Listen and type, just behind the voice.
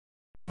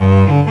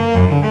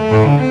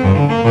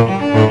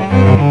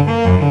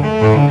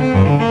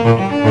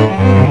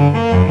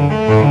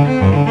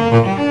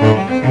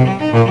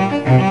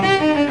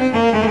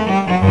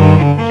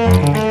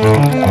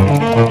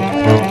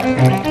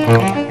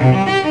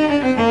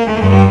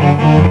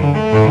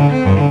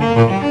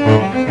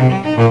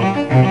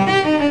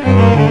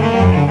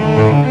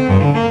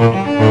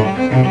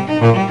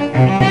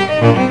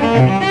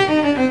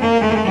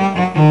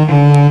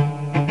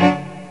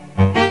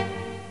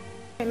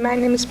My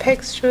name is Peg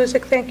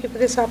Struzik. Thank you for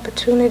this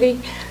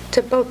opportunity,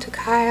 to both to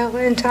Kyle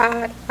and to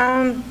Art.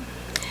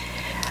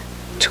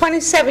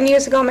 27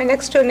 years ago, my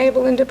next door neighbor,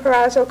 Linda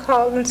Perazzo,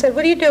 called and said,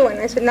 "What are you doing?"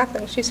 I said,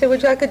 "Nothing." She said,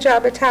 "Would you like a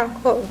job at town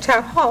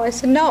hall?" I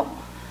said, "No."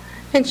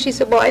 And she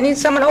said, "Well, I need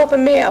someone to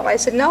open mail." I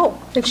said, "No."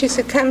 And she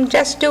said, "Come,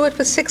 just do it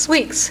for 6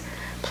 weeks,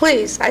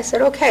 please." I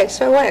said, "Okay."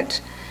 So I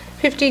went.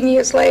 15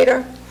 years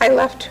later, I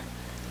left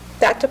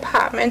that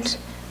department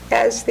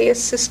as the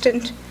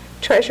assistant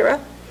treasurer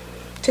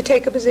to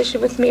take a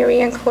position with Mary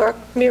Ann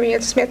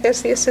Smith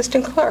as the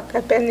assistant clerk.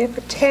 I've been there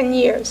for 10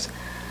 years.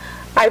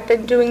 I've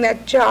been doing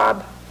that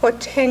job for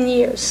 10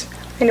 years.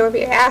 I know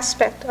every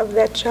aspect of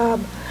that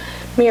job.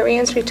 Mary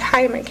Ann's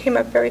retirement came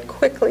up very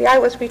quickly. I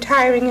was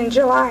retiring in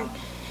July.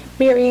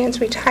 Mary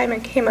Ann's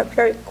retirement came up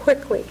very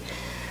quickly.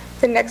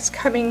 The next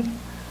coming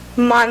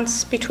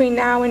months between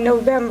now and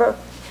November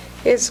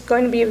is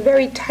going to be a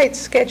very tight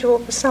schedule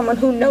for someone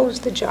who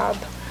knows the job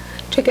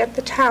to get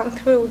the town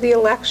through the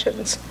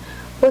elections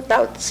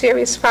without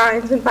serious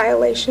fines and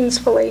violations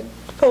for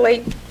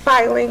late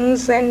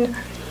filings and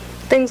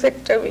things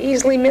that are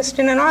easily missed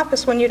in an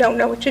office when you don't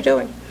know what you're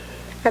doing.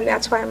 And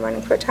that's why I'm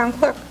running for town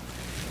clerk.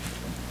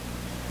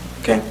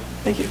 Okay,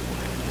 thank you.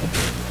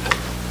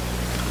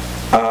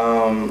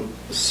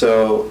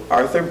 So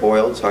Arthur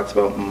Boyle talks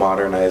about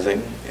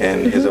modernizing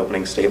in his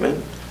opening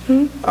statement.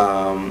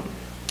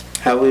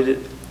 How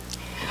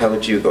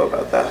would you go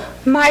about that?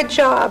 My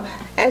job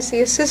as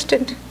the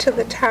assistant to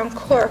the town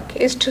clerk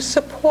is to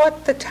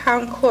support the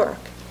town clerk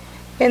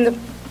in the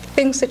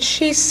things that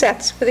she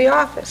sets for the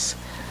office.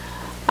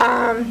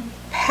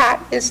 Pat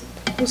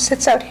who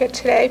sits out here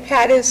today,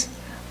 Pat is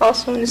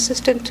also an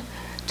assistant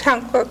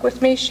town clerk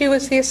with me. She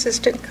was the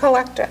assistant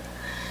collector.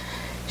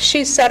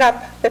 She set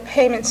up the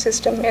payment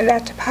system in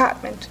that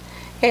department,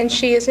 and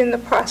she is in the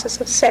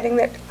process of setting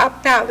that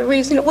up now. The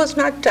reason it was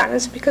not done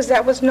is because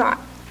that was not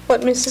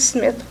what Mrs.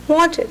 Smith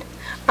wanted.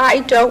 I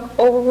don't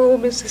overrule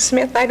Mrs.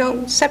 Smith. I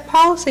don't set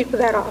policy for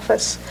that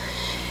office.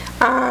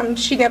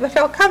 She never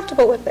felt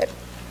comfortable with it.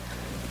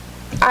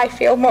 I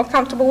feel more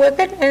comfortable with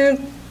it,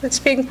 and it's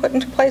being put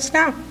into place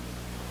now.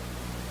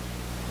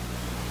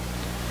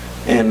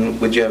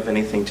 And would you have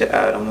anything to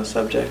add on the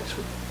subject,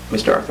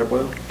 Mr. Arthur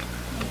Boyle?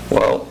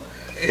 Well,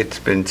 it's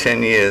been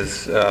 10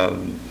 years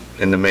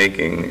in the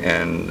making,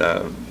 and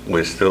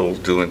we're still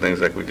doing things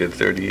like we did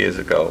 30 years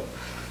ago.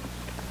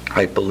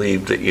 I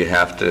believe that you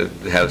have to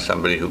have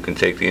somebody who can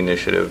take the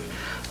initiative.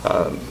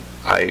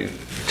 I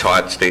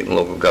taught state and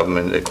local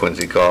government at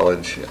Quincy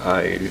College.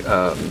 I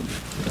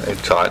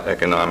taught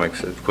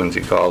economics at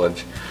Quincy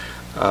College.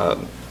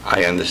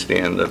 I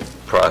understand the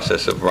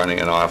process of running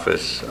an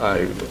office.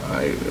 I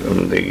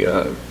am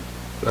the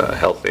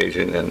health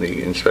agent and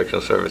the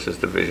Inspectional Services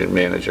Division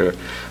Manager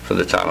for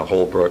the town of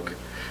Holbrook,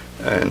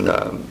 and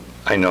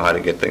I know how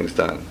to get things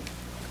done.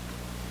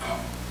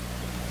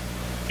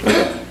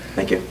 Okay,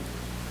 thank you.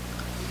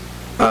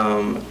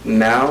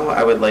 Now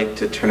I would like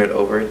to turn it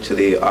over to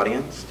the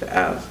audience to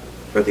ask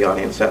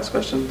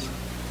questions.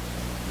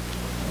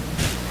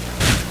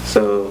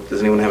 So, does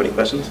anyone have any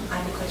questions? I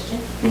have a question.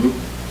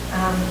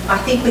 I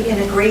think we can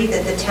agree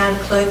that the town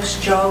clerk's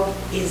job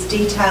is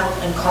detailed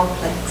and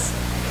complex.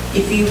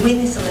 If you win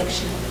this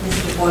election,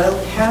 Mr. Boyle,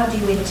 how do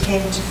you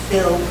intend to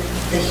fill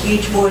the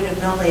huge void of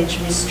knowledge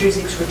Ms.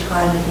 Struzik's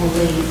retirement will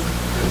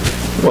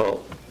leave?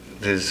 Well,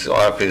 there's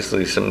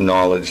obviously some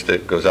knowledge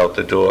that goes out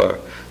the door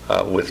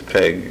with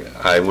Peg.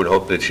 I would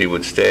hope that she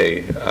would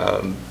stay.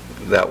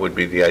 That would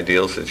be the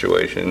ideal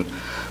situation.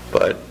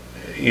 But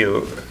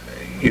you're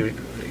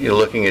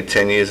looking at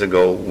 10 years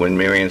ago when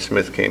Mary Ann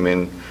Smith came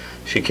in.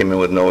 She came in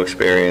with no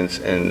experience,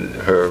 and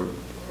her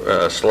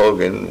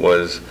slogan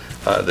was,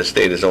 the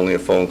state is only a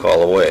phone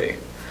call away.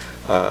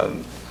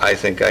 I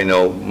think I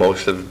know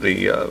most of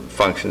the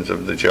functions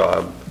of the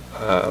job.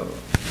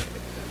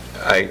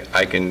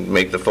 I can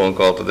make the phone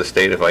call to the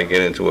state if I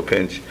get into a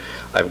pinch.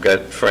 I've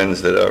got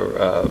friends that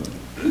are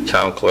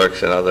town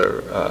clerks in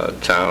other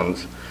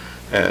towns,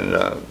 and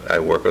I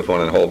work with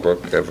one in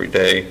Holbrook every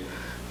day.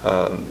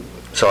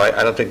 So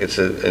I don't think it's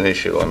an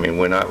issue. I mean,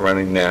 we're not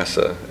running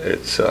NASA.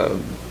 It's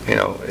you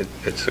know,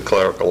 it's a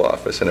clerical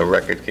office and a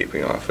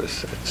record-keeping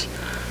office.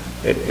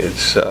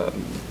 It's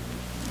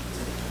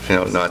you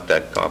know, not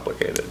that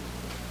complicated.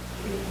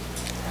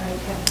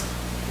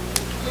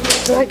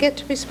 Do I get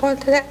to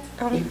respond to that?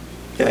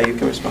 Yeah, you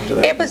can respond to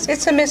that.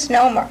 It's a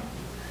misnomer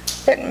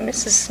that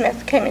Mrs.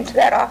 Smith came into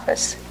that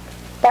office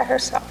by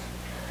herself.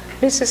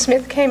 Mrs.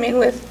 Smith came in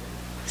with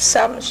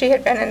she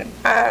had been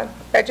a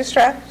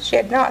registrar. She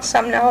had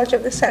some knowledge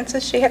of the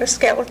census. She had a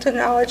skeleton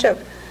knowledge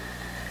of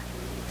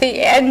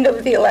the end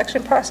of the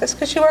election process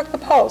because she worked the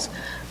polls.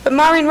 But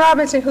Maureen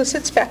Robinson, who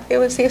sits back there,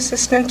 was the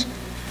assistant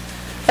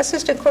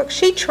clerk.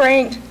 She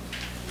trained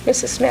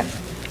Mrs.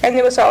 Smith. And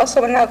there was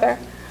also another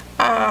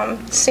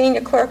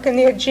senior clerk in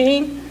there,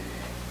 Jean.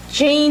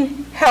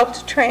 Jean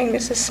helped train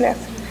Mrs.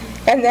 Smith.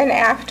 And then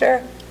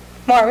after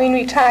Maureen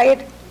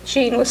retired,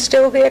 Jean was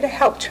still there to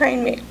help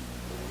train me.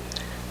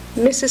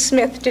 Mrs.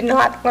 Smith did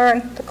not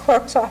learn the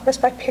clerk's office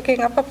by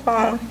picking up a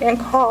phone and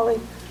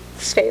calling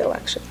state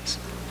elections.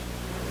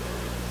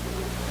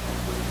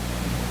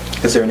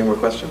 Is there any more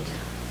questions?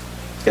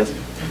 Yes?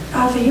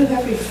 Arthur, you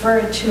have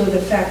referred to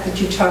the fact that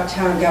you taught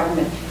town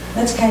government.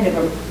 That's kind of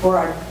a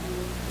broad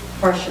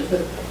brush of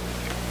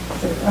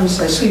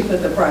sweep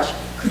of the brush.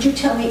 Could you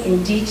tell me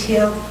in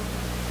detail,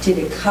 did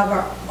it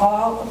cover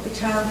all of the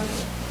town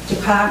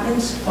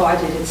departments, or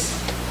did it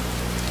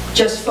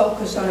just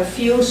focus on a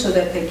few so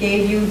that they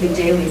gave you the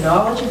daily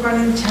knowledge of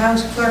running the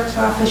town's clerk's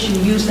office?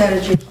 You used that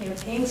as your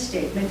campaign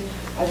statement.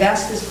 I've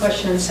asked this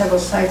question on several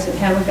sites and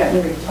haven't gotten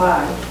a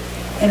reply.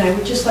 And I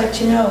would just like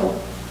to know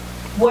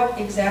what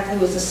exactly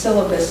was the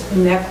syllabus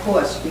in that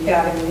course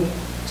regarding the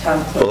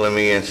town clerk. Well, let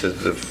me answer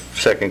the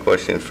second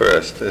question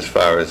first, as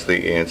far as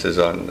the answers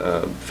on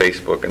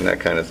Facebook and that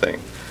kind of thing.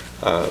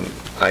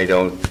 I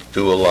don't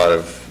do a lot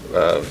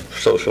of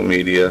social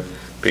media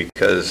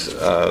because,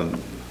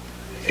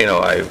 you know,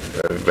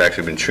 I've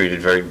actually been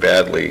treated very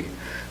badly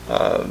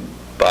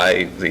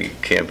by the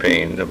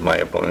campaign of my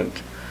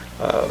opponent,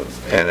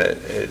 and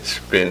it's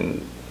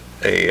been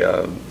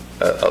a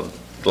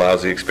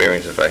lousy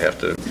experience, if I have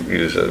to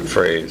use a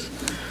phrase.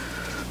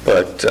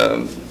 But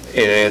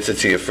in answer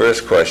to your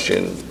first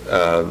question,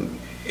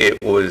 it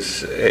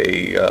was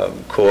a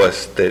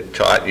course that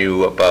taught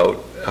you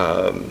about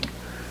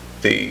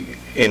the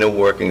inner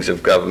workings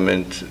of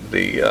government.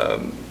 You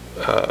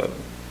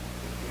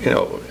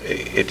know,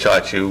 it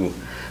taught you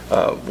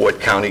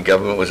what county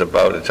government was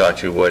about. It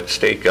taught you what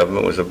state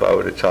government was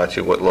about. It taught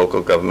you what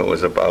local government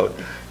was about,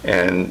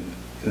 and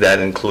that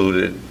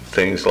included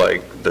things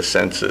like the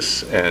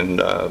census and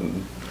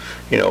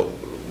you know,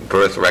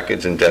 birth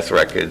records and death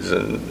records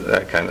and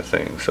that kind of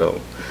thing.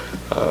 So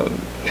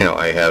you know,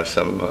 I have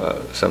some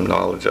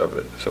knowledge of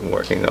it, some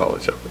working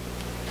knowledge of it.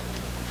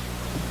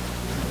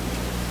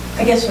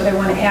 I guess what I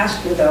want to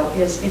ask you, though,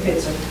 is if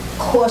it's a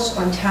course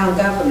on town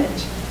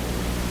government,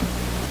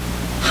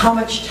 how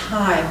much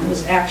time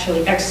was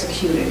actually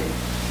executed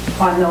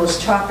on those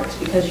topics?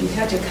 Because you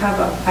had to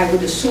cover, I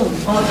would assume,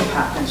 all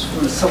departments,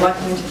 from the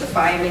selectmen to the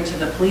firemen to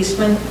the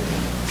policemen.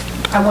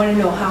 I want to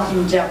know how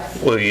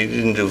in-depth. Well, you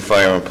didn't do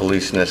fire and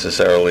police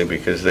necessarily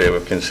because they were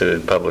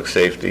considered public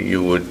safety.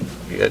 You would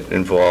get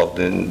involved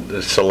in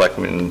the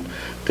selectmen,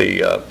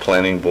 the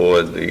planning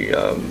board, the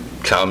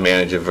town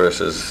manager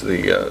versus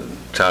the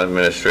town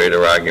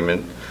administrator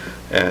argument,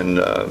 and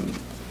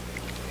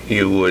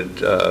you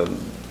would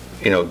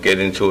you know, get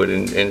into it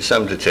in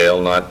some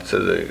detail, not to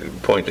the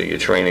point that you're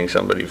training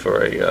somebody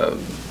for a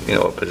you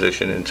know, a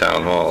position in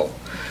town hall,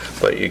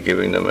 but you're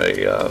giving them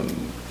a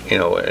you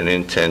know, an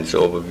intense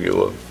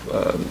overview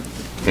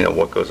of you know,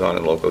 what goes on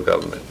in local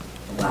government.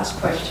 Last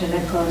question,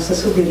 I promise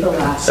this will be the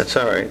last. That's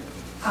all right.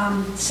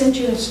 Since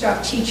you have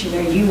stopped teaching,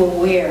 are you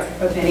aware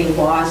of any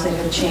laws that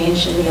have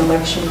changed in the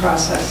election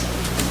process?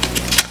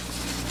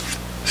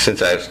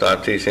 Since I've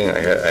stopped teaching, I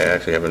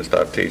actually haven't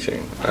stopped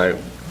teaching.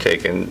 I've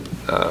taken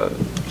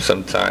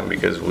some time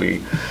because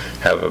we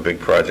have a big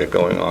project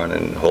going on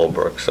in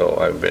Holbrook, so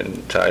I've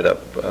been tied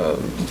up,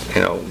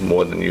 you know,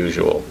 more than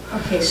usual.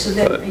 Okay, so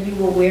then are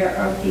you aware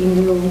of the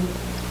new,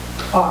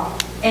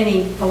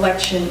 any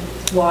election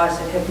laws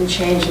that have been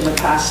changed in the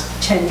past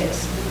 10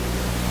 years?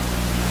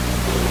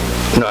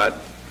 Not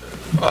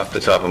off the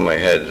top of my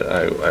head.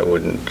 I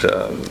wouldn't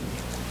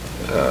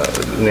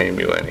name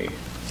you any.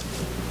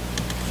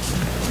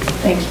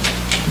 Thank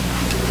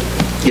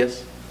you.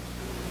 Yes?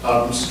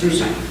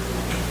 Struzik,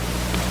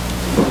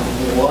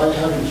 why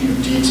haven't you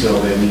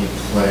detailed any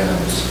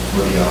plans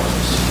for the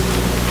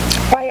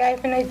office? Why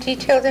haven't I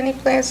detailed any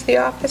plans for the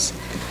office?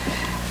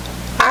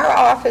 Our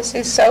office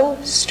is so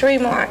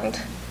streamlined.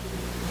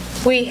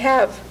 We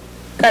have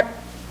got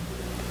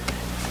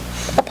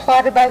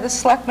applauded by the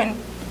selectmen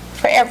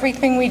for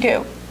everything we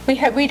do.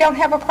 We don't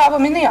have a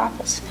problem in the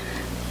office.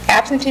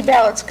 Absentee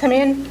ballots come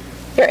in,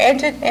 they're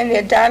entered, and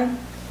they're done,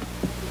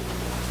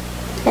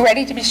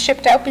 ready to be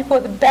shipped out before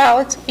the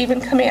ballots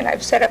even come in.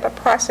 I've set up a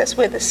process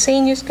where the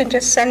seniors can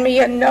just send me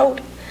a note,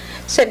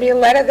 send me a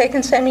letter, they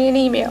can send me an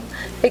email.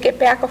 They get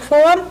back a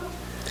form,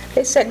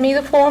 they send me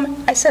the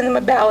form, I send them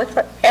a ballot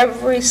for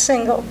every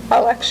single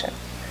election.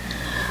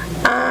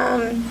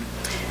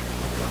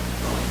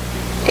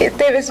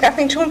 There is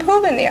nothing to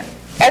improve in there.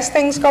 As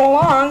things go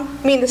along,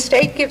 I mean, the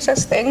state gives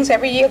us things.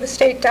 Every year the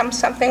state dumps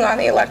something on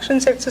the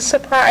elections. It's a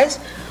surprise.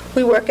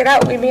 We work it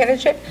out, we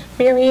manage it.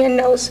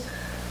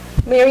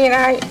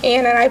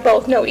 Ann and I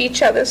both know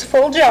each other's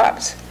full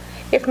jobs.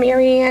 If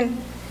Mary Ann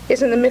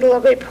is in the middle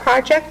of a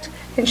project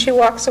and she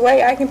walks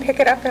away, I can pick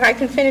it up and I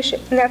can finish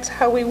it. And that's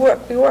how we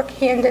work. We work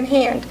hand in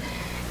hand.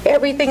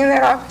 Everything in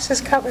that office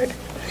is covered.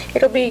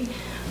 It'll be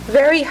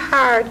very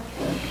hard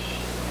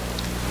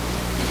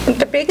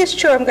The biggest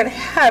chore I'm going to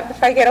have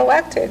if I get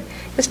elected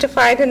is to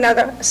find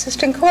another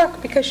assistant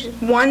clerk, because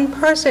one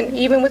person,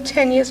 even with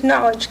 10 years'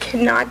 knowledge,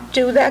 cannot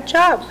do that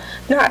job,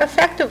 not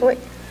effectively.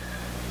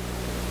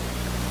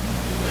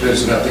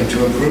 There's nothing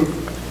to improve?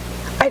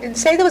 I didn't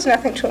say there was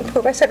nothing to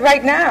improve. I said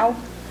right now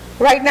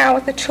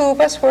with the two of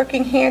us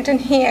working hand in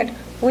hand,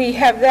 we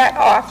have that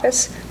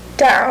office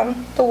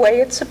down the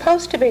way it's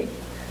supposed to be.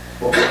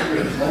 What are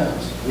your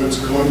plans? What's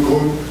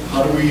going,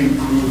 how do we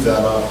improve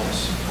that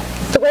office?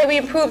 The way we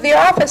improve the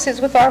office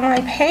is with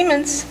online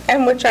payments,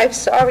 and which I've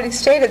already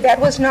stated, that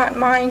was not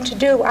mine to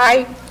do.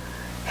 I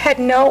had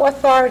no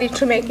authority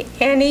to make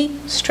any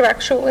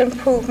structural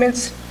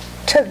improvements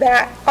to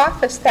that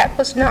office. That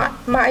was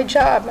not my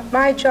job.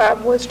 My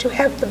job was to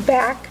have the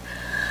back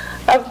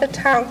of the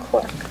town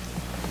clerk.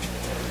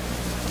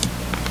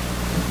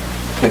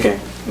 Okay,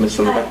 Ms.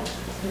 in the back.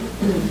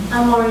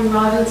 I'm Maureen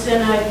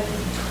Robinson. I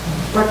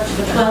worked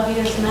for 12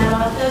 years in that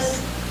office.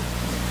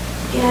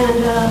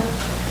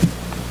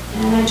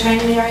 And I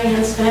trained Mary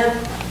Ann Smith.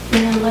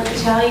 And let me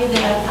tell you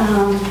that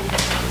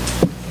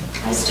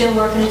I still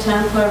work in the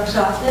town clerk's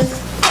office.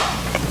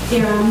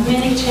 There are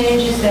many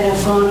changes that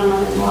have gone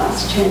on in the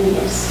last 10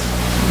 years.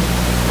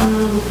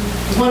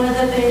 One of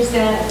the things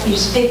that you're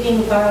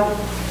speaking about,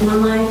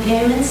 online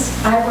payments,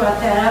 I brought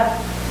that up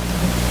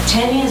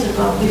 10 years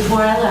ago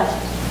before I left.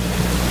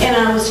 And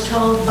I was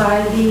told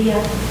by the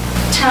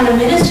town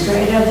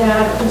administrator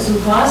that it was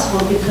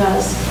impossible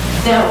because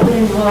that would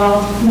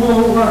involve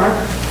more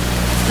work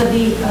for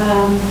the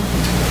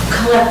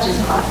collector's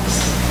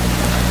office.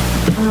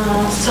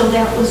 So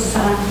that was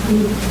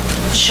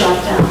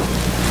shot down.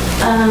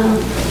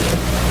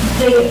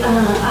 The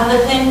other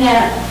thing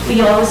that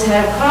we always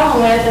had a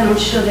problem with, and I'm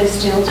sure they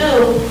still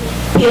do,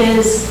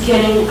 is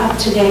getting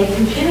up-to-date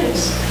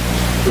computers.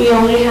 We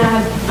only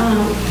had,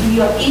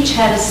 we each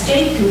had a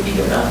state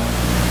computer,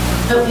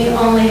 but we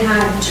only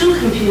had 2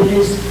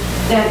 computers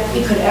that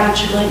we could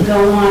actually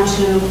go on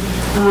to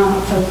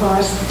for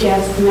births,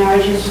 deaths,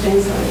 marriages,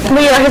 things like that.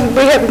 We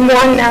have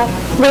one now.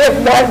 We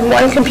have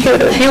one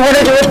computer. If you want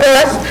to do a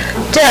birth,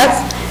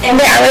 death, And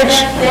marriage,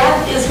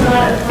 that is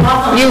not a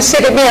problem. you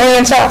sit at Mary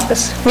Ann's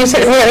office. You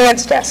sit at Mary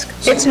Ann's desk.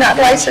 It's not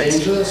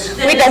licensed.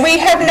 We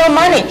have no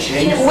money.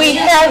 We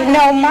have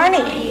no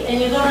money. And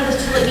you go to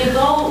you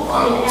go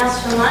and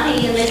ask for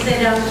money, and they say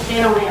they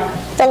don't have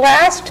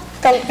it.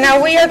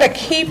 Now we are the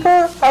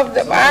keeper of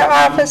our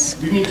office.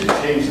 We need to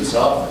change this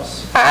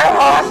office. Our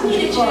office. We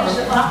need to change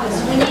the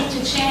office. We need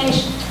to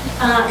change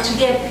to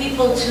get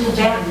people to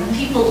back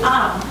people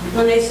up.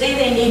 When they say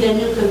they need a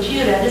new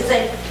computer, they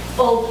say,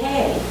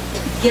 okay,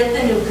 get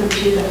the new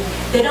computer.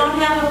 They don't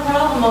have a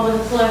problem over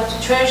the clerk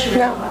to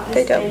treasurer office.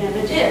 They don't. They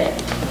never did.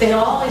 They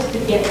always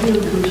could get new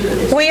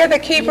computers. We are the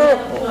keeper.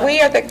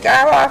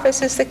 Our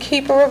office is the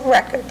keeper of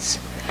records.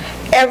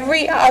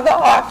 Every other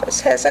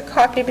office has a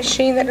copy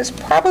machine that is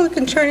probably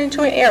can turn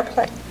into an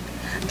airplane.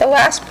 The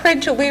last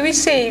printer we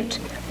received,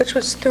 which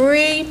was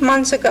 3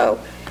 months ago,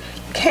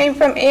 came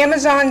from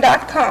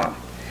Amazon.com,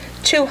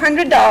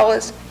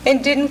 $200,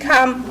 and didn't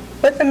come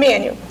with a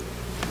manual.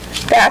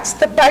 That's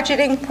the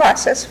budgeting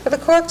process for the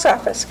clerk's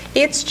office.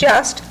 It's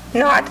just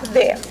not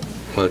there.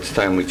 Well, it's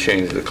time we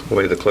change the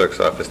way the clerk's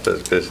office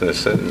does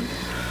business and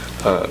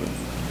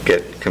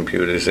get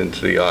computers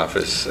into the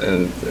office.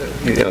 And,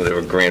 there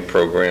were grant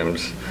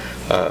programs.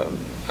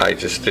 I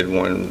just did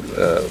one,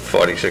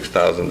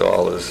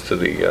 $46,000 to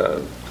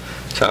the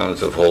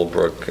towns of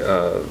Holbrook,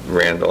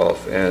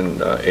 Randolph,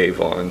 and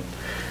Avon.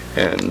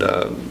 And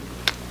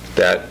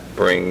that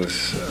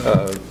brings,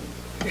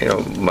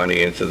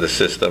 money into the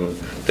system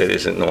that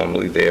isn't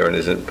normally there and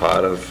isn't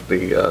part of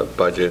the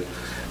budget.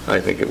 I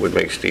think it would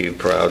make Steve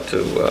proud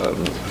to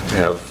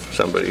have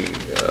somebody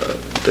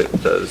that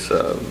does,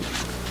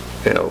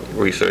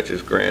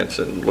 researches grants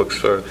and looks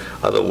for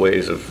other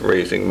ways of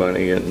raising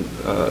money and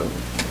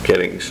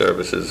getting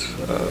services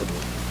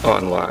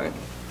online.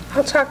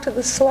 I'll talk to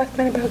the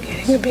selectmen about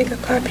getting a bigger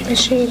copy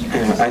machine.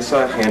 I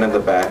saw a hand in the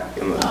back.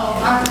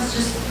 I was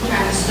just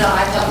trying to start.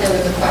 I thought there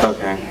was a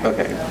question.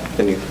 Okay.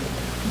 Then you.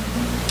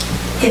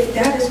 If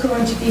that is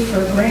going to be for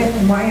a grant,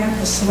 then why aren't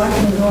the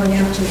selectmen going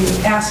after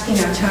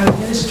asking our town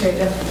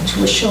administrator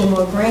to assure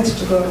more grants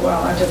to go to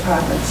all our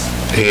departments?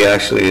 He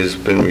actually has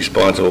been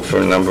responsible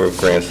for a number of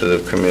grants that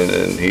have come in,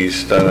 and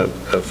he's done a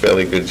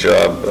fairly good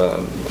job.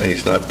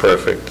 He's not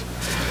perfect,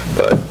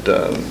 but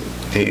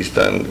he's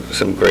done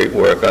some great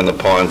work on the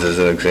ponds as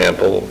an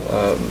example.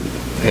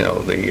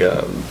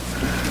 The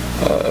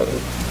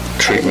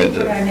treatment.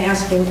 What I'm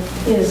asking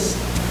is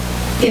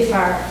if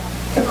our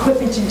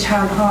equipment in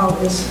town hall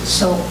is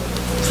so,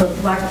 for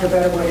lack of a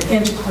better word,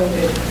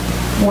 antiquated,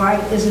 why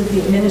isn't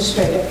the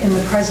administrator and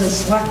the present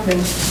selectman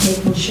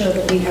making sure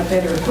that we have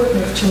better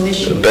equipment to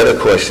initiate? The better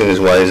question is,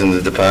 why isn't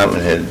the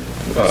department head?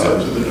 It's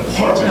up to the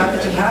department. It's not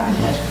the department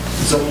head.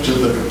 It's up to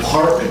the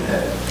department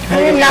head.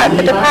 I am not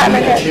the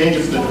department head. Change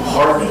of the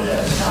department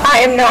head. I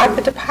am not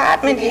the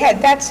department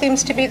head. That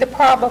seems to be the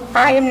problem.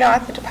 I am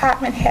not the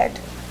department head.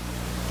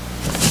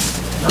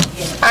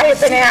 I have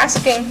been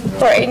asking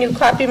for a new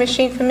copy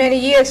machine for many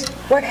years.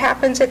 What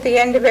happens at the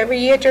end of every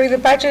year during the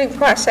budgeting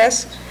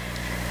process?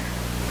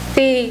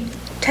 The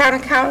town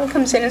accountant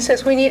comes in and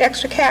says, we need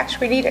extra cash,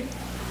 we need it.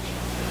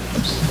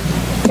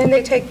 And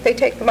they take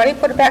the money,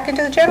 put it back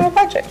into the general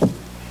budget.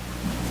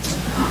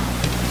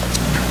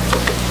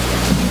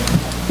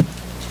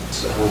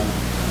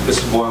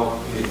 Mr.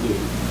 Boyle,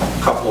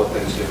 a couple of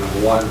things here.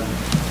 Number one,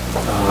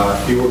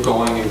 if you were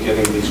going and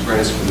getting these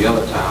grants from the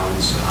other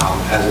towns,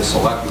 as a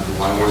selectman,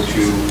 why weren't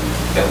you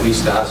at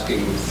least asking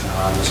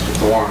Mr.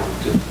 Thorne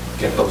to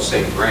get those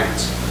same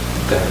grants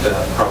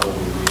that probably we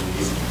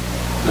need?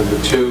 Number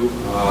two,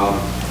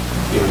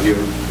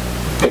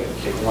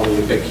 one of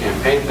your big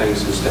campaign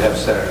things is to have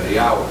Saturday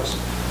hours.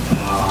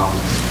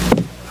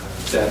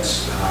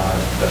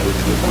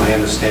 My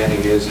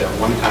understanding is at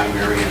one time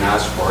Marion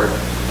asked for it,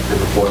 and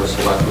the Board of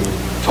Selectmen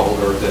told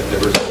her that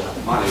there isn't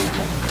enough money.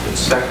 And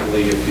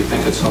secondly, if you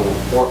think it's so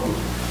important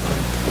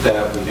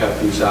that we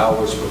have these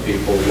hours for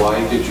people, why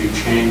did you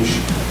change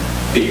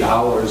the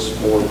hours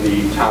for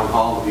the town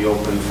hall to be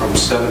open from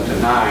 7 to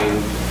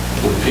 9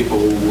 when people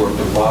who work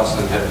in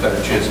Boston had a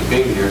better chance of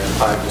being here to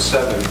 5 to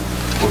 7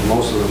 when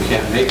most of them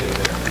can't make it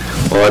there?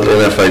 Well, I don't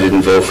know if I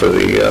didn't vote for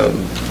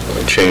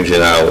the change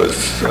in hours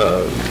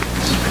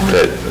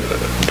that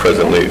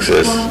presently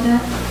exists.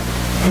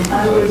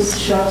 I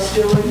was shop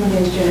steward, my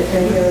name is Janet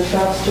Petty, I was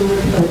shop steward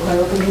for the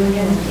clerical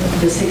union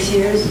for 6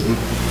 years,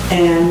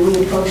 and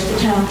we approached the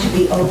town to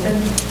be open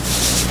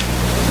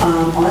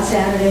on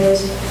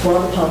Saturdays for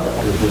the public.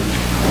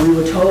 We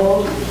were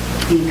told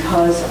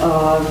because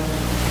of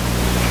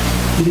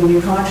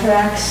union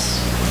contracts,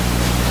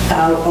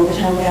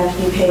 overtime would have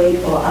to be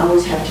paid or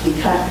hours have to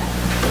be cut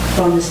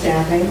from the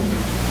staffing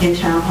in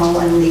town hall,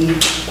 and the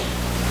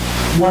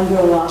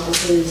one-girl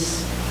offices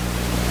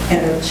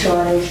at a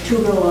shortage,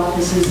 two-girl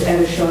offices at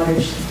a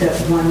shortage, that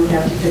one would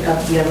have to pick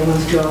up the other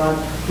one's job,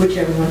 which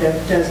everyone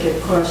does get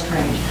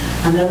cross-trained.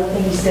 Another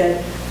thing he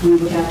said, we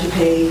would have to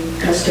pay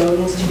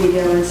custodians to be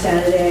there on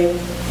Saturday,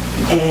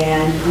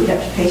 and we'd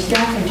have to pay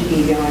staffing to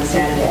be there on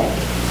Saturday.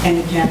 And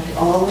in fact,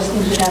 all those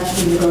things would have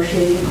to be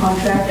negotiated in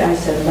contract. I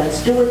said,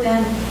 let's do it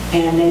then,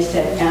 and they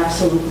said,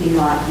 absolutely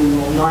not, we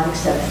will not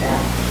accept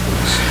that.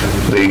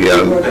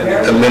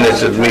 The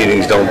minutes of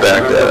meetings don't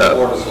back that up.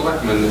 Board of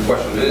Selectmen, the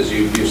question is,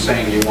 you're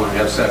saying you want to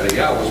have Saturday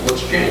hours.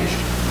 What's changed?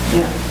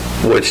 Yeah.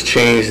 What's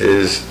changed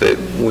is that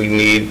we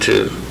need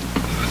to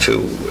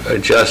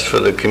adjust for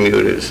the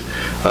commuters.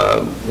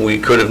 We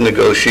could have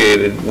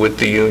negotiated with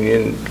the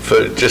union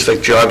for just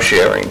like job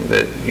sharing,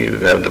 that you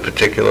have the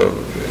particular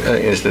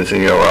instance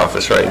in your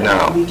office right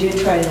now. We did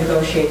try to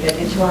negotiate that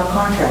into our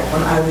contract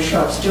when I was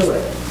shop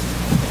steward,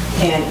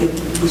 and it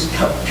was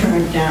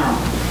turned down.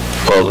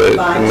 Well, the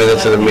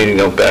minutes of the meeting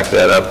don't back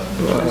that up.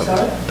 I'm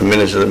sorry? The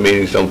minutes of the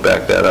meetings don't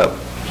back that up.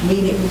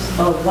 Meetings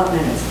of what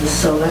minutes?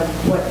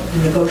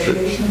 The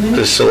negotiation minutes?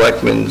 The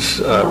selectmen's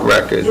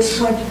records. This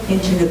went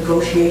into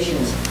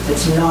negotiations.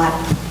 It's not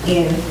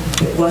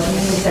it wasn't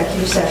an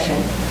executive session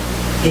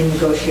in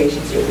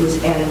negotiations. It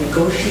was at a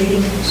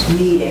negotiating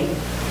meeting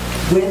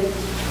with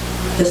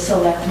the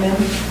selectmen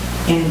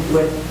and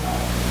with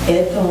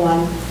Ed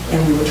Thorne,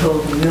 and we were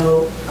told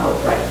no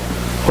outright.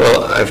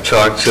 Well, I've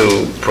talked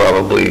to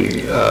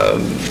probably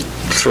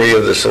 3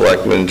 of the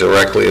selectmen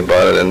directly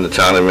about it and the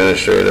town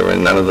administrator,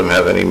 and none of them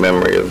have any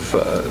memory of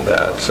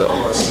that, so.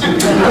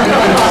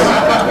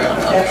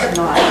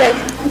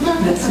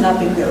 That's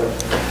nothing new.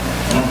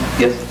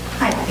 Yes.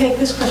 Hi, Peg,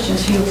 this question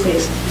to you,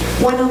 please.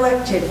 When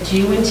elected, do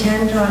you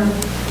intend on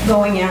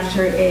going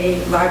after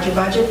a larger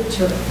budget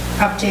to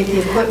update the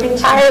equipment,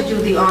 to do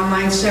the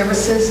online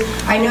services?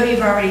 I know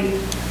you've already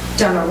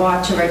done a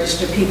lot to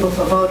register people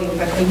for voting,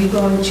 but are you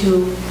going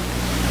to,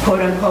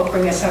 quote-unquote,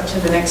 bring us up to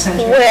the next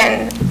century?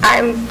 When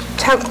I'm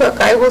town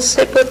clerk, I will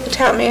sit with the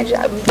town manager,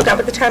 not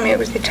with the town manager,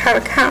 with the town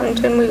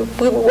accountant, and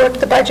we will work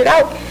the budget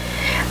out.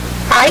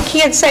 I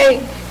can't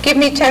say, give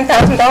me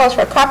 $10,000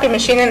 for a copy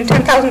machine, and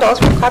 $10,000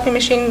 for a copy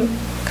machine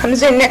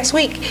comes in next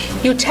week.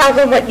 You tell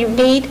them what you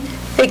need,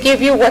 they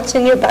give you what's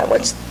in your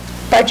what's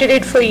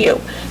budgeted for you.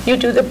 You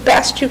do the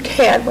best you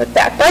can with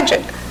that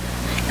budget.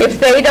 If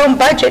they don't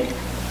budget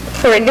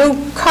for a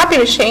new copy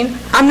machine,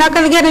 I'm not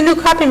going to get a new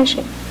copy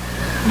machine.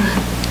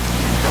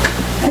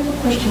 I have a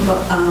question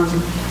about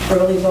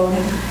early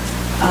voting.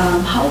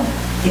 How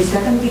is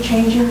that going to be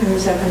changing, or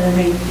is that going to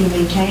be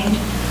maintained?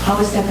 How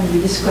is that going to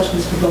be discussed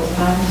for both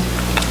parties?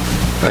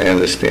 I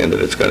understand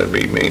that it's going to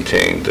be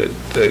maintained,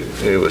 that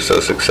it was so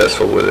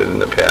successful with it in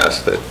the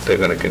past that they're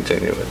going to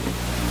continue it.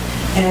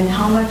 And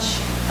how much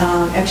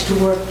extra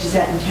work does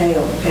that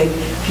entail? Okay,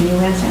 can you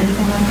answer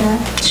anything like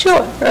that?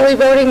 Sure. Early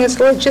voting is a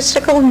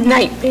logistical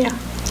nightmare.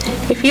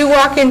 If you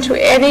walk into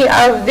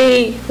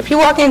if you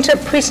walk into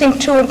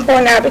precinct 2 and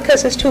 4 now,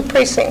 because there's 2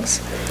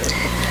 precincts,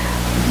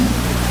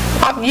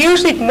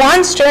 usually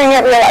once during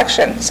every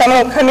election,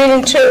 someone will come in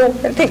and 2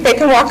 and think they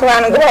can walk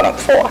around and go out on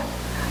 4.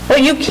 Well,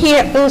 you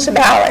can't lose a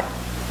ballot.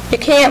 You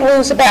can't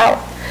lose a ballot.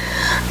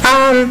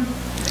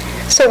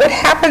 So what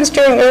happens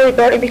during early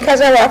voting,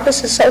 because our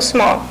office is so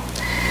small,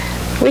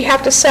 we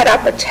have to set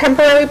up a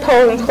temporary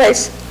polling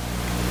place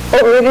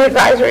over in the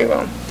advisory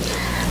room.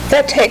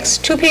 That takes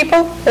 2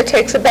 people, it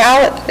takes a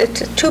ballot,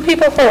 it's 2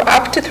 people for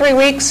up to 3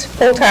 weeks,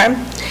 full-time.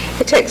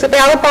 It takes a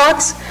ballot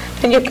box,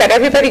 and you've got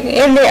everybody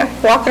in there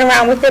walking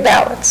around with their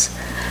ballots.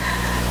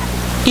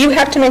 You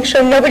have to make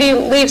sure nobody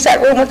leaves that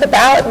room with a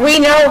ballot. We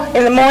know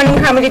in the morning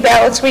how many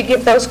ballots we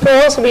give those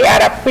girls, we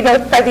add up. We know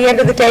by the end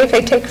of the day if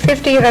they take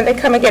 50 and then they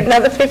come and get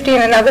another 50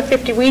 and another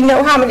 50, we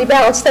know how many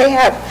ballots they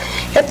have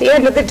at the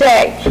end of the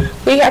day.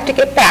 We have to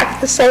get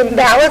back the same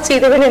ballots,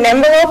 either in an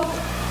envelope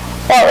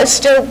or it's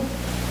still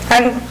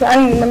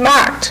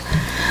unmarked.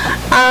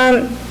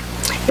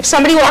 If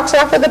somebody walks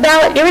off with a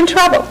ballot, you're in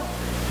trouble.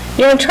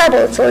 You're in trouble.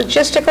 It's a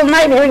logistical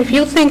nightmare. And if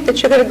you think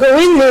that you're going to go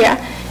in there,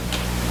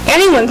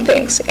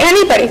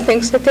 anybody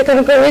thinks that they're going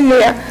to go in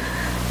there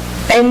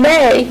in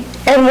May,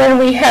 and when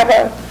we have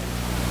a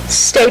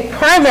state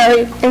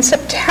primary in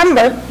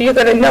September, you're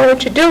going to know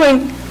what you're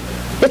doing.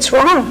 It's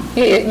wrong.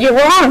 You're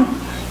wrong.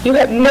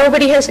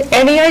 Nobody has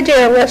any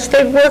idea unless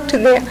they've worked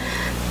in there.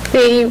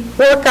 They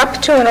work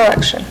up to an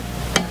election.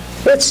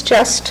 It's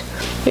just,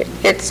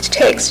 it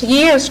takes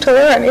years to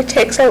learn. It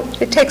takes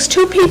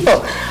 2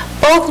 people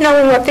both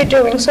knowing what they're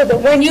doing, so that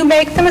when you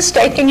make the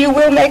mistake, and you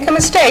will make a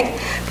mistake,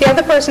 the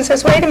other person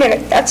says, wait a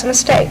minute, that's a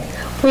mistake.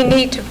 We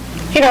need to,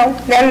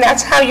 then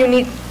that's how you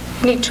need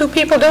 2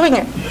 people doing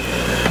it.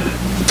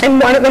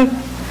 And one of them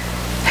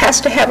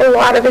has to have a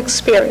lot of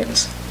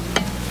experience.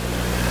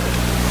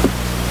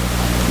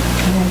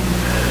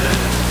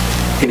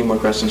 Any more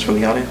questions from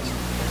the audience?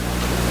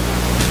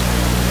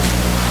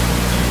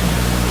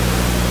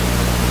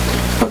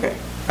 Okay,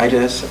 I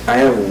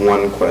have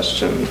one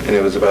question, and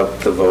it was about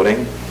the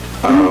voting.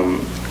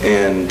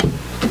 And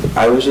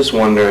I was just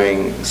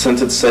wondering,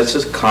 since it's such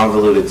a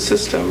convoluted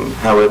system,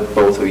 how would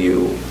both of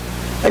you,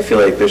 I feel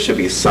like there should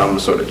be some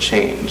sort of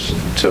change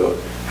to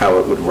how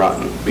it would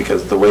run,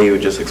 because the way you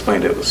just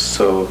explained it was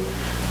so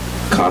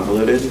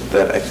convoluted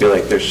that I feel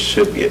like there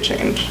should be a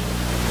change.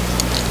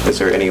 Is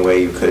there any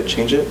way you could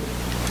change it?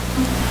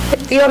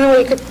 The only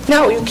way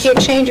no, you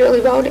can't change early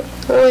voting.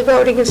 Early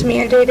voting is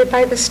mandated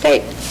by the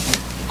state.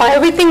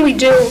 Everything we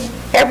do,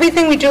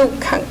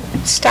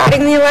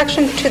 starting the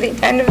election to the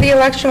end of the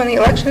election, when the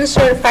election is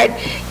certified,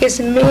 is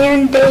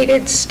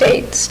mandated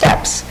state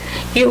steps.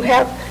 You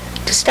have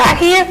to start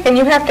here, and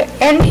you have to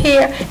end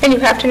here, and you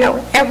have to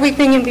know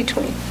everything in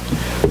between.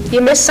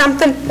 You miss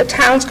something, the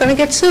town's going to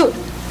get sued.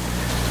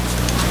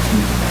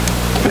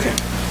 Okay.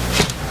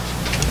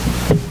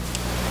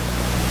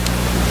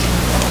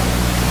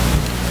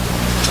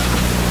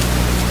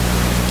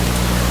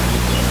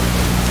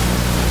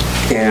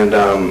 And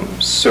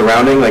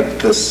surrounding like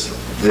the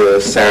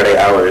Saturday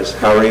hours,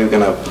 how are you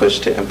going to push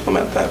to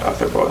implement that,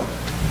 Arthur Boyle?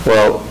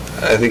 Well,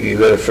 I think you've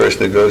got to first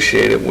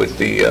negotiate it with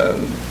the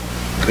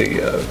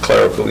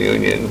clerical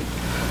union,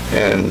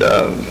 and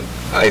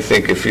I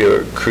think if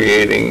you're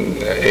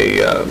creating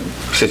a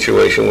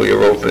situation where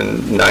you're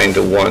open 9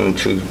 to 1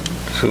 to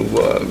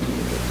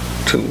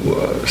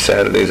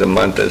Saturdays a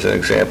month as an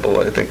example,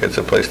 I think it's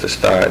a place to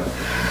start.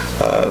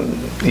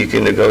 You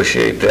can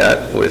negotiate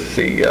that with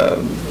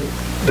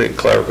the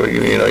clerical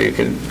union, or you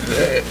can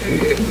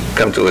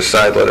come to a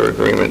side letter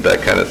agreement,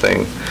 that kind of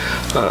thing,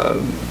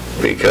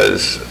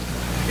 because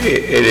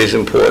it is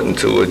important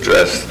to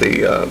address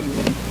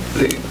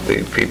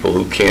the people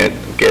who can't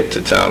get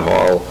to town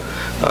hall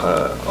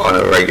on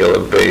a regular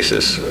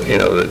basis,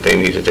 that they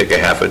need to take a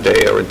half a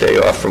day or a day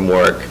off from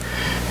work,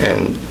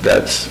 and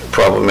that's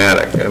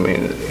problematic. I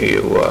mean,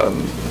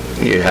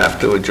 you have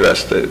to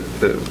address the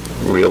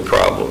real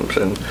problems,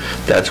 and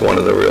that's one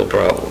of the real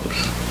problems.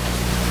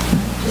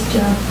 Just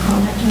a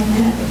comment on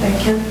that, if I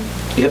can.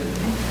 Yep.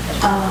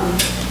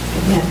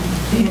 Again,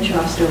 the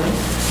hitch-off story.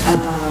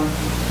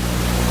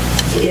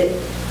 It,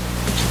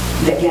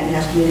 again,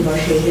 has to be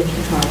negotiated into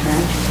the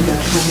contract. You've got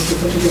to find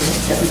people to do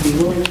it that would be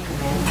willing to come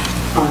in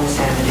on a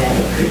Saturday.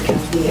 It has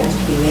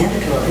to be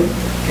mandatory,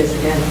 because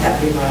again, that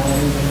would be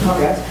violating the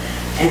contract.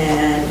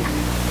 And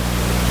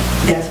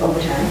that's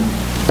overtime.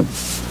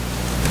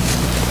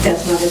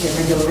 That's not a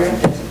regular rate,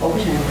 that's an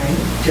overtime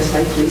rate, just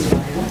like police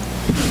fire.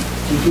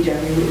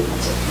 DPW,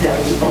 that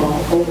would be all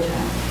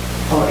overtime.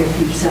 Or if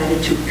you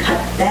decided to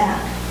cut back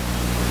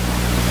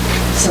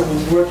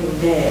someone's working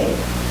day,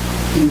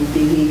 you would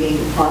be leaving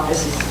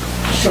offices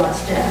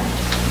short-staffed,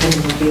 and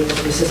you would be able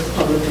to assist the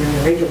public during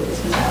the regular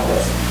business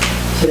hours.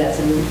 So that's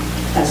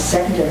a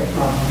secondary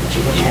problem that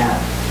you would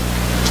have,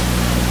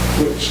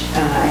 which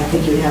I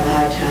think you'd have a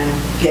hard time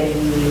getting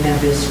union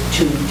members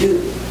to do,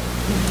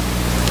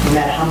 no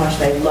matter how much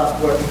they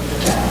love working for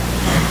the town.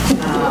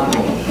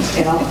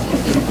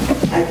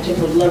 I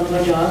particularly loved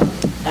my job.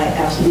 I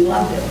absolutely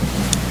loved it.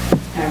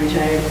 I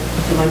retired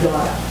for my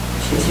daughter.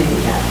 She's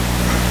handicapped.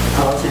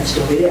 I'll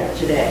still be there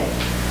today.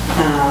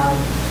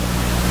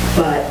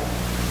 But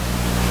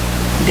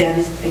that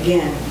is,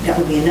 again, that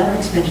would be another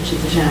expenditure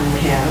the town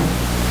would have.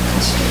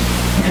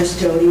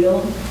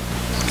 Custodial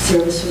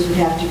services would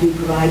have to be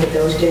provided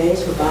those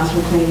days for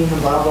bathroom cleaning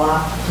and blah,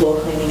 blah, floor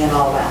cleaning and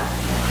all that.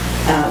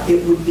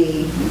 It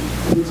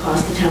would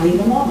cost the town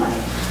even more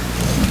money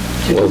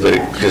to Well, the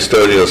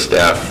custodial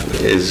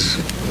staff is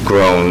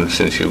grown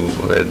since you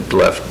had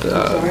left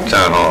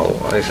Town Hall.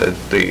 I said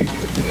the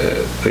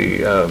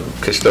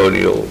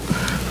custodial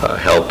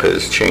help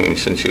has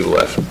changed since you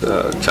left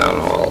Town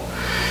Hall.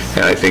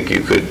 And I think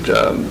you could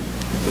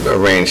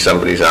arrange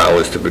somebody's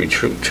hours to be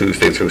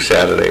Tuesday through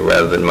Saturday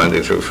rather than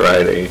Monday through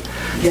Friday.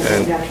 Yes,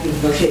 and have to be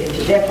negotiated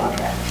to their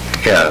contract.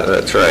 Yeah,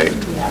 that's right.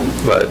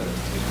 But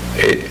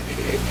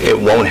it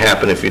won't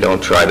happen if you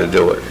don't try to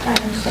do it. I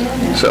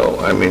understand that. So,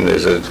 I mean,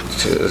 there's a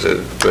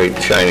great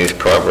Chinese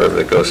proverb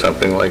that goes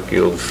something like,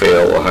 you'll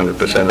fail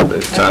 100% of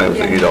the times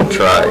that you don't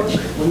try.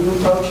 When you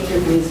approach it,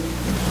 it means,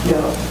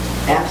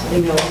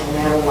 absolutely no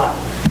matter what.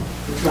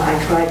 I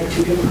tried the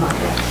 2 different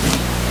contracts.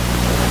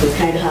 It's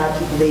kind of hard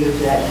to believe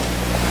that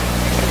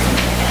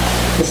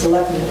the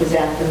selectman that was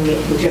at the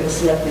meeting, whichever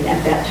selectman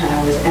at that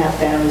time was at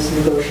those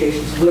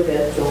negotiations with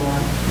it,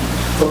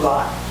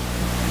 forgot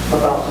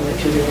about the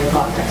 2 different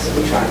contracts that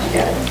we tried to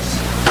get.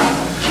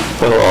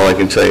 Well, all I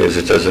can tell you is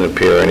it doesn't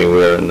appear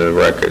anywhere in the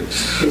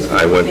records.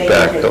 I went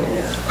back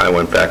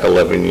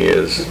 11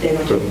 years.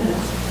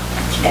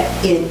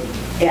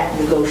 At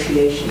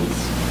negotiations.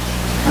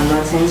 I'm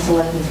not saying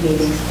selectmen's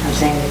meetings, I'm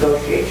saying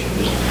negotiation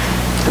meetings.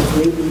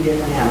 Completely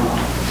different animal.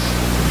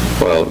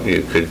 Well,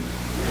 you could,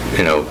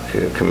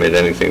 commit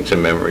anything to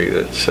memory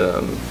that's,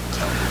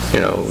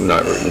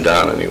 not written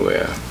down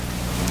anywhere.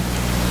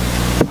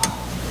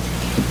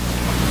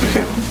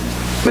 Okay.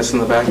 Miss in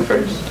the back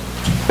first.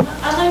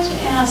 I'd like to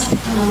ask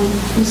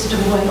Mr.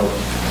 Boyle,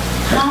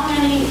 how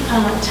many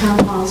town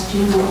halls do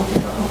you know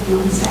that are open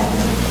on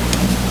Saturday?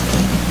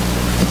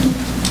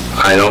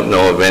 I don't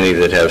know of any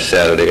that have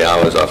Saturday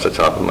hours off the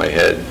top of my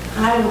head.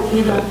 I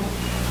don't,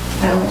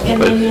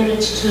 and they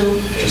manage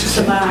to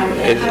survive.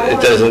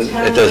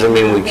 It doesn't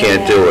mean we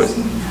can't do it.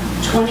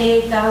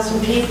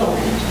 28,000 people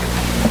in it.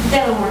 They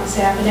don't work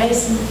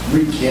Saturdays.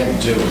 We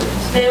can't do it.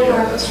 They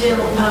work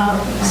till,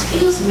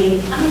 excuse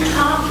me, I'm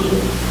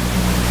talking.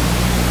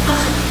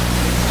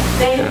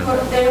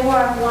 They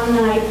work one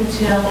night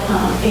until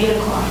 8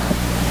 o'clock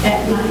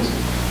at night.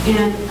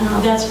 And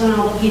that's when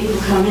all the people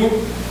come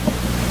in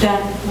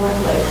that work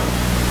late.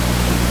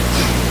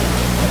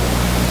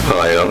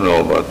 Well, I don't know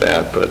about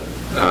that, but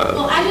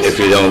well, I just if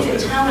you don't... think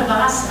the town of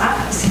us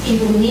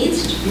even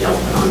needs to be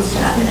open on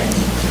Saturday.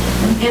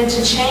 And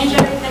to change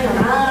everything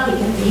around, you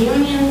get the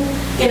union,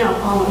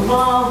 all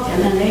involved,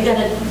 and then they got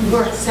to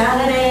work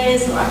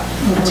Saturdays or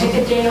take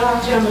a day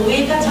off during the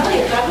week. I tell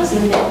you, if I was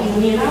in that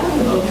union, I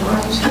wouldn't go to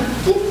work.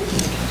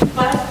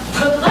 But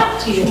good luck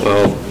to you.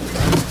 Well,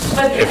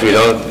 but if you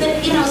don't...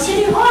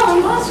 City Hall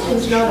in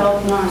Boston's not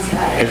open on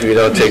Saturday. If you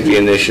don't take the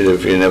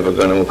initiative, you're never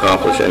going to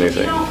accomplish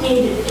anything. You don't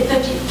need it. If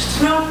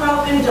it's not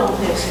broken, don't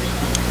fix it.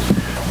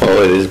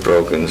 Well, it is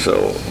broken,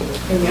 so...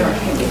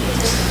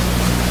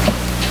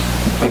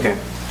 Okay.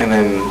 And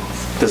then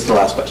this is the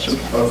last question.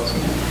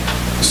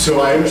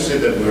 So I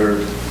understand that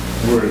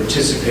we're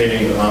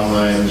anticipating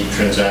online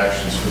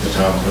transactions for the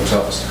town clerk's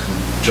office come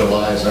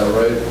July, is that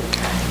right?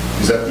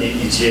 Is that the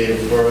ETA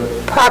for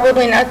it?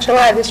 Probably not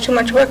July. There's too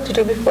much work to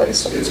do before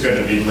this. It's going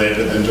to be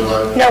later than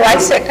July? No, I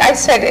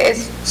said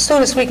as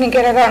soon as we can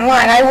get it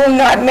online. I will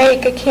not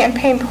make a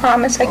campaign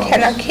promise I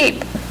cannot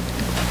keep.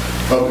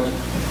 But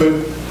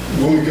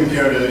when we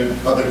compare to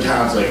other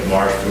towns like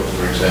Marshfield,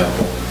 for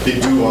example, they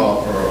do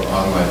offer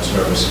online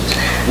services.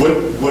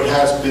 What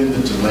has been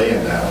the delay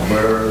in that?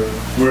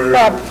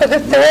 Bob, for the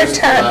third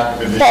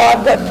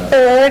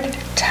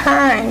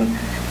time,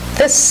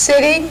 the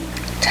city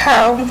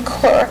town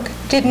clerk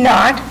did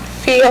not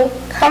feel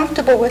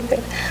comfortable with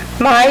it.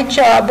 My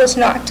job was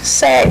not to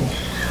say,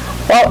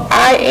 well,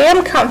 I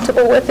am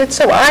comfortable with it,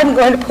 so I'm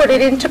going to put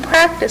it into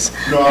practice.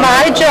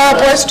 My job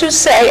was to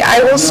say,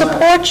 I will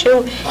support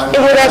you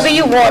in whatever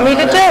you want me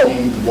to do.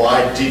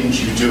 Why didn't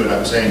you do it?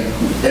 I'm saying,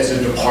 as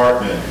a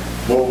department,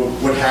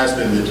 what has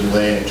been the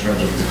delay in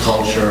terms of the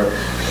culture,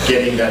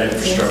 getting that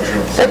infrastructure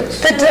in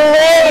place? The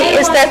delay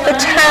is that the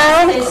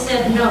town... They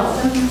said no.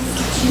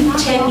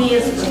 10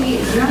 years ago.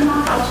 You're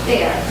not up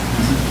there.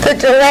 The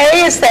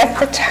delay is that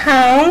the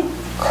town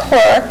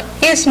clerk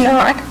is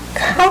not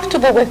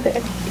comfortable with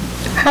it.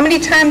 How many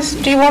times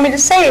do you want me to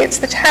say it's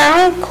the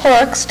town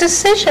clerk's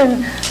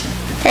decision?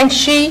 And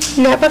she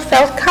never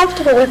felt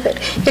comfortable with it.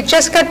 It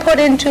just got put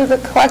into the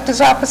collector's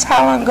office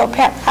how long ago,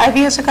 Pat? 5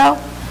 years ago?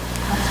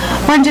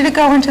 When did it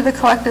go into the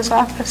collector's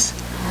office?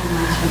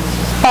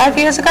 5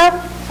 years ago?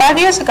 5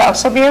 years ago.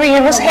 So Mary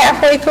Ann was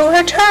halfway through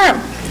her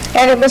term.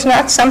 And it was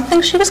not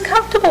something she was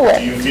comfortable with.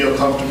 Do you feel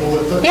comfortable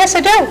with it? Yes,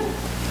 I do.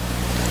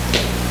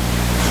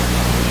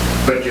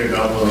 But you're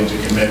not willing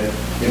to commit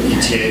an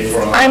ETA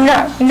for all? I'm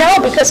not. No,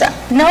 because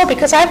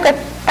I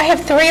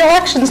have 3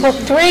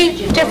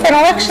 different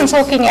elections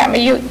looking at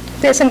me.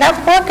 There's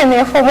enough work in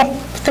there for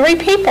 3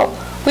 people.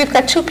 We've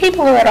got 2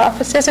 people in that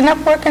office. There's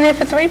enough work in there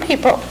for 3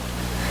 people.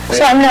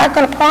 So I'm not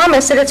going to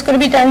promise that it's going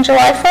to be done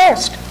July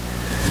 1st.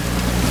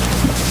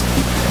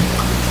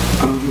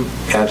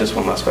 Yeah, just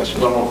one last question.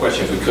 One more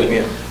question, if we could.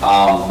 Yeah.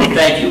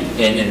 Thank you,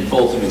 and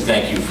both of you,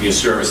 thank you for your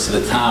service to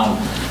the town.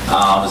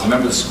 As a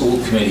member of the school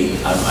committee,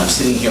 I'm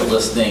sitting here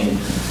listening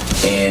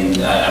And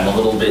I'm a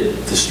little bit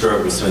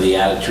disturbed with some of the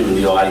attitude of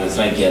the audience,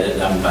 and I get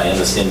it. I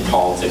understand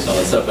politics and all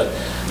that stuff, but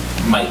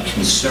my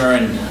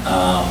concern,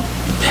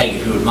 Peg,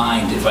 if you would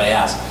mind, if I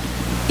ask,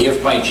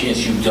 if by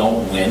chance you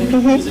don't win,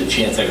 there's a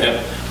chance I could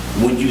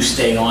have, would you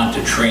stay on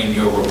to train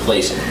your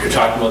replacement? You're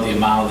talking about the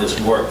amount of this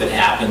work that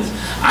happens.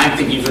 I'm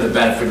thinking for the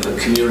benefit of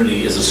the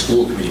community as a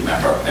school committee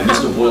member. And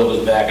Mr. Boyle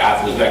was back,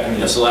 Arthur was back,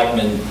 a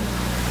selectman.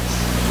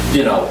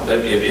 You know,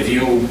 if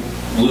you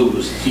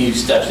lose, he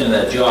steps into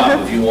that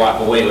job. If you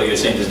walk away, like you're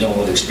saying, there's no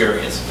one with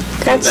experience.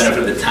 For the benefit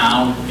of the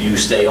town, do you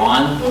stay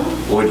on,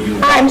 or do you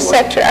walk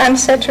away? I'm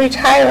set to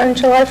retire on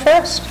July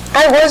 1st.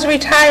 I was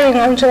retiring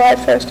on July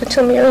 1st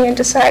until Marianne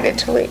decided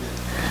to leave.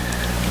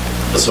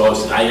 So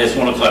I just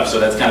want to clarify, so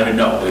that's kind of a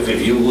no. If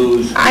you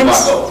lose, you walk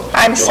out.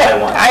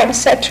 I'm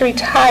set to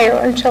retire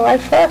on July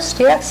 1st,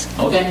 yes.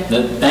 Okay,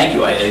 thank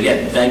you.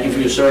 Again, thank you for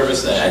your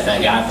service. I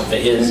thank Arthur for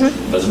his.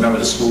 But as a member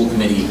of the school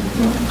committee,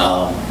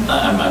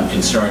 I'm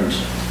concerned.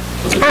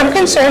 I'm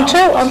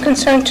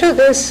concerned too.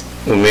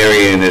 Well,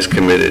 Marianne is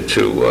committed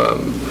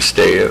to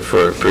stay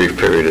for a brief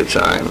period of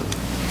time,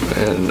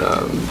 and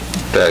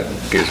that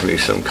gives me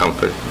some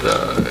comfort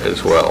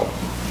as well.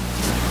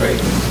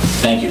 Great.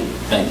 Thank you.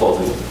 Thank both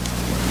of you.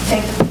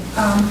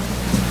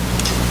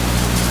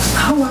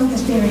 How long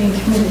has Marianne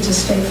committed to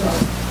stay for?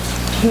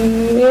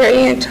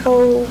 Marianne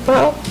told,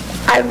 well,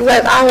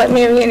 I'll let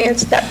Marianne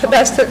answer that. The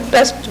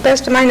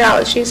best of my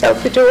knowledge, she's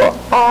out the door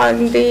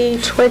on the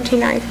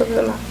 29th of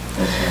the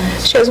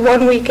month. She has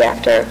 1 week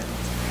after.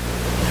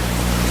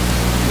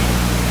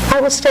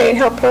 I will stay and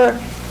help her,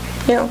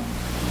 you know.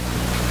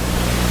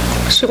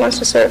 She wants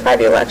to certify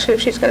the election.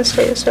 If she's going to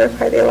stay to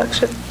certify the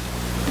election.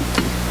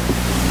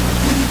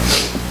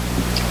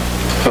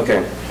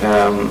 Okay,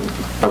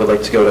 I would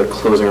like to go to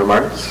closing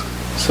remarks.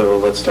 So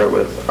let's start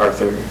with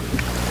Arthur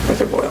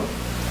Boyle.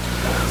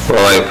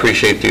 Well, I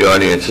appreciate the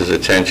audience's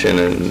attention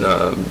and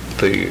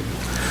the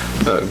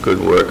good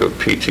work of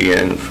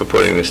PTN for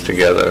putting this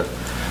together.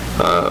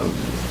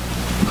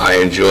 I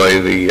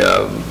enjoy the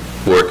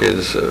work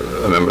as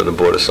a member of the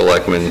Board of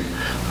Selectmen.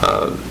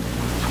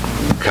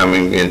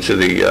 Coming into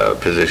the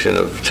position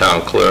of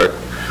town clerk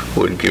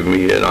would give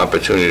me an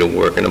opportunity to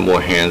work in a more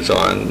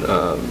hands-on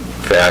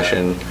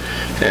fashion,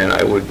 and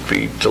I would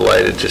be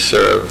delighted to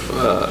serve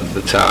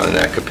the town in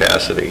that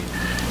capacity.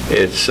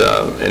 It's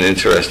an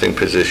interesting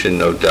position,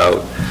 no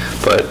doubt,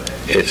 but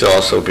it's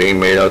also being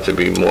made out to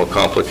be more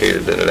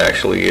complicated than it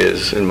actually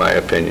is, in my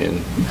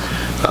opinion.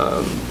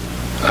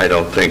 I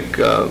don't think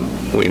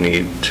we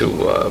need to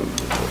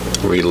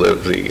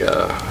relive the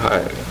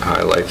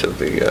highlights of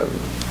the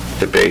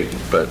debate,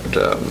 but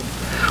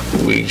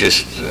we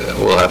just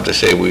will have to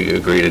say we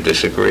agree to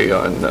disagree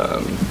on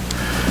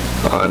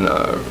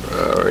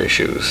our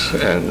issues,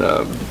 and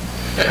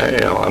you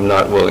know, I'm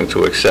not willing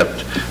to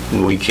accept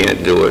we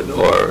can't do it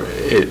or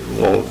it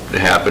won't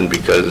happen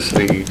because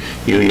the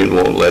union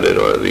won't let it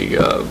or the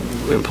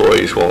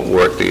employees won't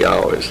work the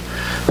hours.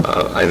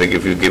 I think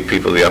if you give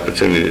people the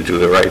opportunity to do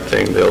the right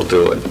thing, they'll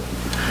do it.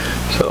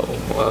 So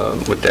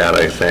with that,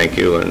 I thank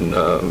you and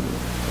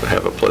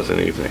have a pleasant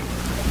evening.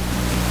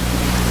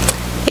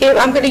 Yeah,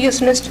 I'm going to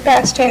use Mr.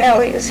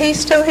 Bastianelli. Is he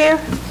still here?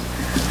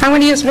 I'm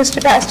going to use Mr.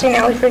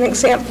 Bastianelli for an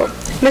example.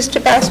 Mr.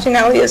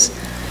 Bastianelli has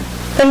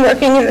been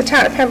working in the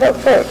town of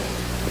Pembroke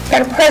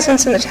been a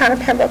presence in the town of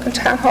Pembroke and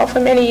Town Hall for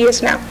many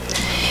years now.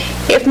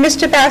 If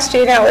Mr.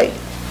 Bastianelli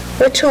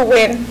were to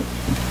win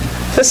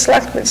the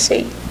selectman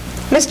seat,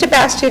 Mr.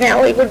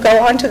 Bastianelli would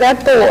go onto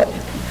that board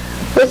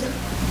with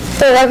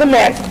 4 other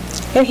men,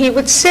 and he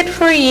would sit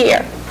for a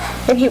year,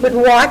 and he would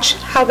watch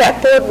how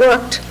that board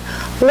worked,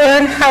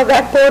 learn how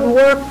that board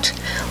worked,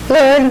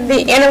 learn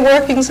the inner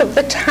workings of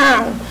the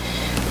town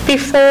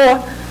before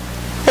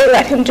they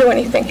let him do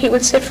anything. He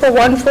would sit for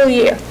 1 full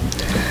year.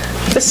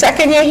 The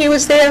second year he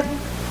was there,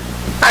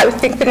 I would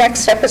think the next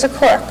step is a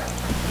clerk.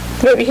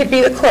 Maybe he'd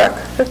be the clerk.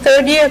 The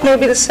 3rd year,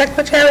 maybe the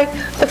secretary.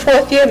 The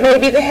 4th year,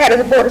 maybe the head of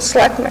the Board of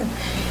Selectmen.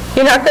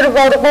 You're not going to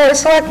vote a Board of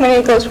Selectmen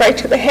and he goes right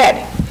to the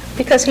head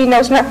because he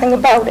knows nothing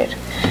about it.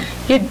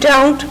 You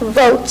don't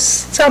vote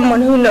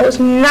someone who knows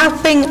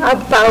nothing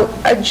about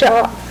a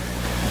job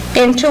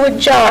into a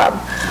job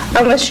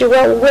unless you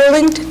are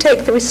willing to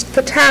take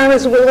the town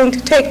is willing to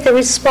take the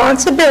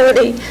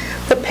responsibility,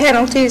 the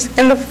penalties,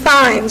 and the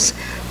fines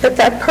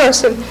that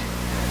person,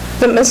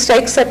 the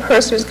mistakes that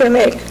person is going to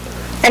make.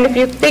 And if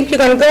you think you're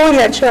going to go in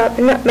that job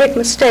and not make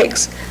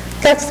mistakes,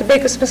 that's the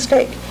biggest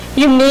mistake.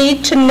 You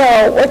need to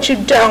know what you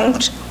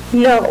don't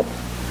know.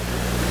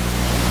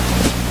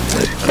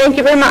 Thank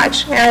you very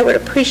much, and I would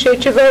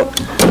appreciate your vote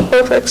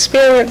for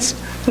experience,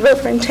 vote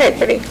for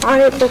integrity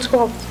on April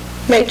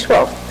 12th, May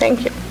 12th.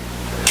 Thank you.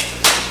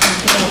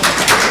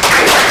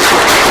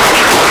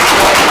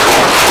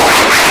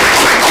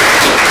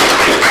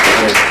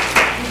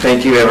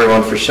 Thank you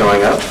everyone for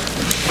showing up,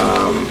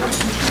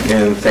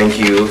 and thank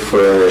you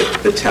for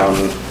the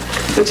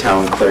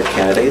town clerk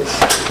candidates.